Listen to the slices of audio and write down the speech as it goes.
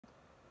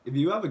If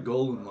you have a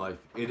goal in life,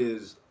 it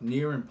is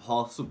near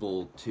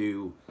impossible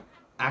to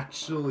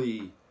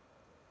actually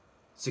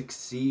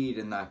succeed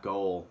in that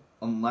goal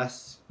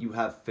unless you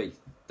have faith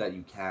that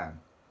you can.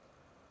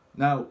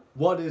 Now,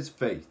 what is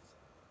faith?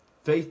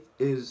 Faith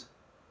is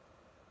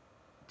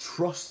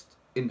trust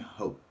in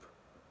hope.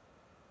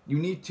 You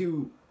need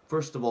to,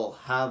 first of all,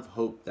 have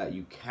hope that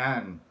you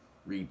can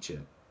reach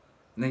it.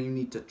 And then you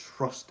need to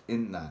trust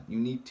in that. You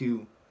need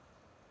to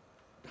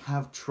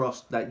have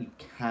trust that you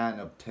can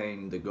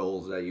obtain the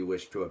goals that you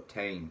wish to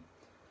obtain.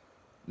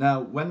 Now,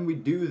 when we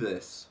do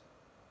this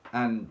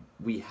and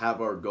we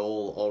have our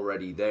goal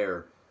already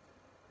there,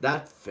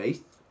 that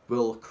faith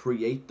will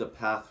create the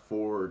path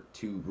forward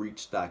to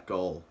reach that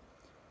goal.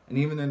 And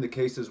even in the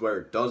cases where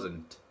it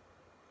doesn't,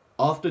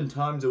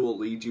 oftentimes it will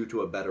lead you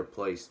to a better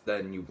place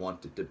than you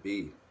want it to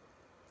be.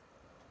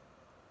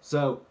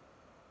 So,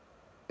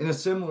 in a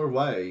similar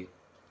way,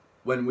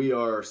 when we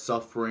are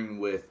suffering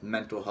with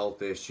mental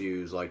health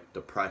issues like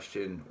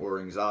depression or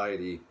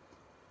anxiety,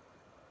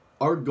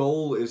 our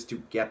goal is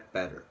to get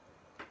better.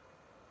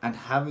 And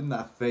having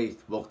that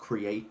faith will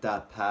create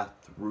that path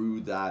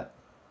through that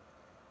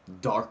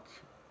dark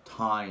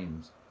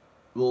times.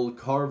 Will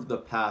carve the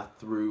path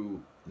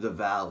through the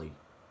valley.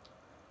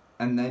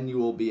 And then you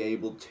will be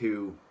able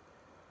to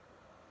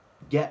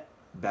get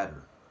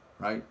better,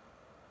 right?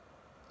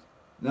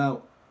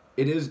 Now,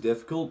 it is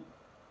difficult.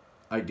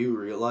 I do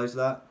realize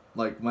that.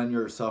 Like, when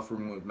you're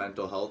suffering with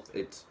mental health,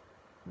 it's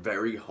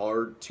very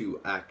hard to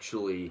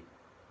actually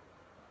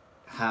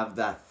have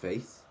that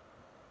faith.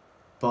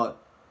 But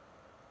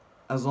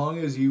as long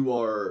as you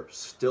are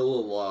still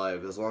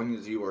alive, as long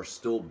as you are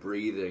still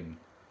breathing,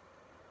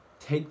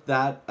 take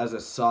that as a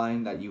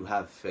sign that you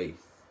have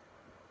faith.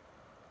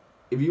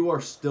 If you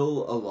are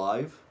still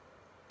alive,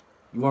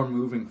 you are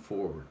moving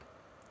forward.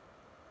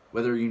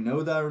 Whether you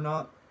know that or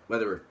not,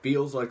 whether it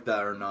feels like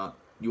that or not,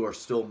 you are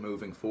still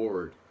moving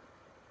forward.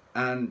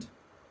 And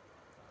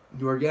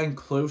you are getting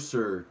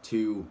closer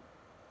to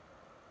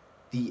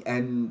the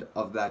end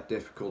of that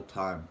difficult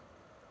time.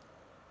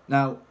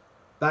 Now,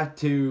 back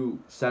to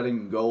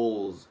setting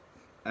goals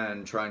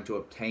and trying to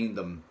obtain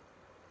them.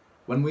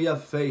 When we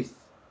have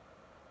faith,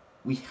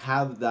 we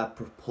have that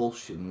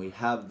propulsion, we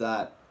have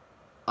that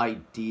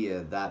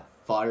idea, that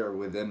fire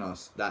within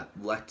us that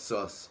lets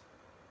us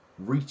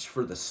reach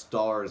for the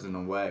stars in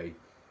a way.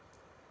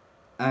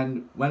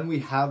 And when we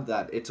have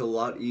that, it's a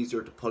lot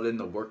easier to put in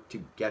the work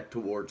to get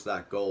towards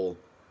that goal,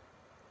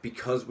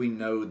 because we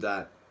know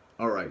that,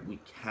 alright, we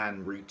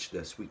can reach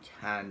this, we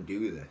can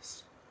do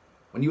this.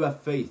 When you have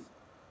faith,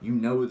 you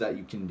know that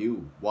you can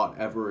do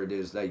whatever it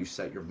is that you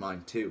set your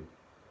mind to.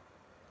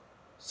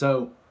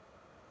 So,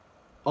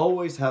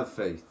 always have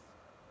faith,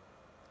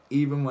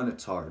 even when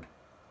it's hard.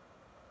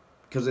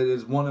 Because it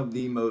is one of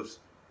the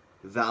most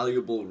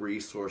valuable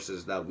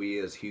resources that we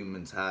as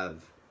humans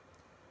have,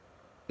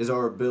 is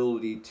our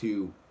ability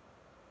to,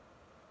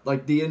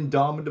 like the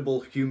indomitable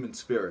human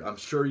spirit. I'm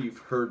sure you've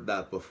heard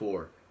that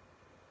before.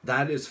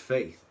 That is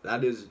faith.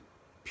 That is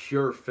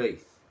pure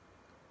faith.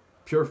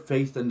 Pure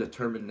faith and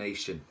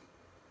determination.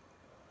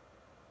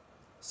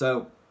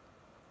 So,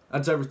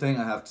 that's everything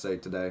I have to say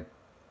today.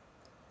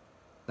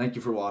 Thank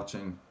you for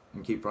watching,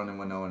 and keep running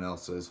when no one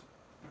else is.